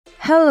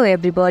Hello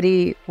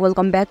everybody,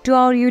 welcome back to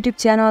our YouTube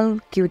channel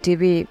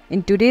QTV.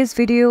 In today's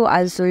video,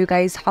 I'll show you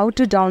guys how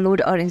to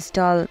download or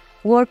install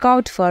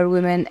Workout for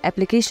Women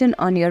application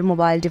on your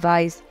mobile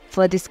device.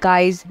 For this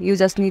guys, you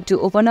just need to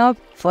open up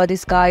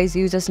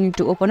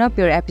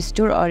your App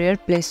Store or your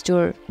Play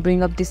Store.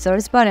 Bring up the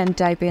search bar and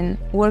type in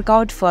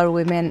Workout for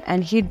Women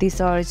and hit the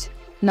search.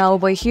 Now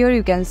over here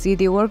you can see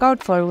the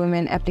Workout for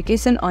Women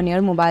application on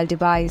your mobile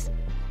device.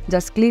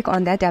 Just click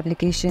on that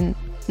application.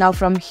 Now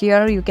from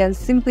here you can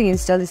simply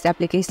install this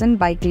application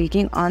by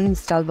clicking on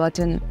install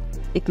button.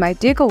 It might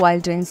take a while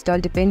to install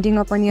depending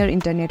upon your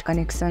internet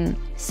connection.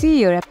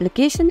 See, your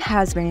application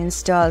has been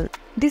installed.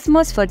 This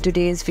much for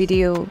today's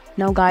video.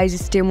 Now guys,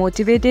 stay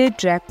motivated,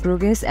 track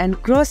progress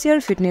and cross your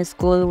fitness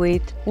goal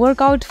with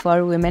Workout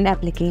for Women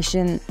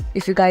application.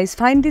 If you guys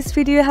find this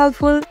video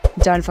helpful,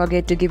 don't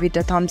forget to give it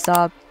a thumbs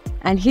up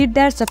and hit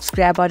that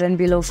subscribe button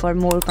below for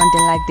more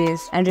content like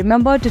this. And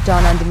remember to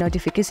turn on the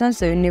notifications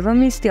so you never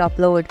miss the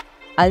upload.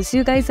 I'll see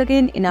you guys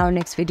again in our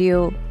next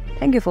video.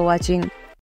 Thank you for watching.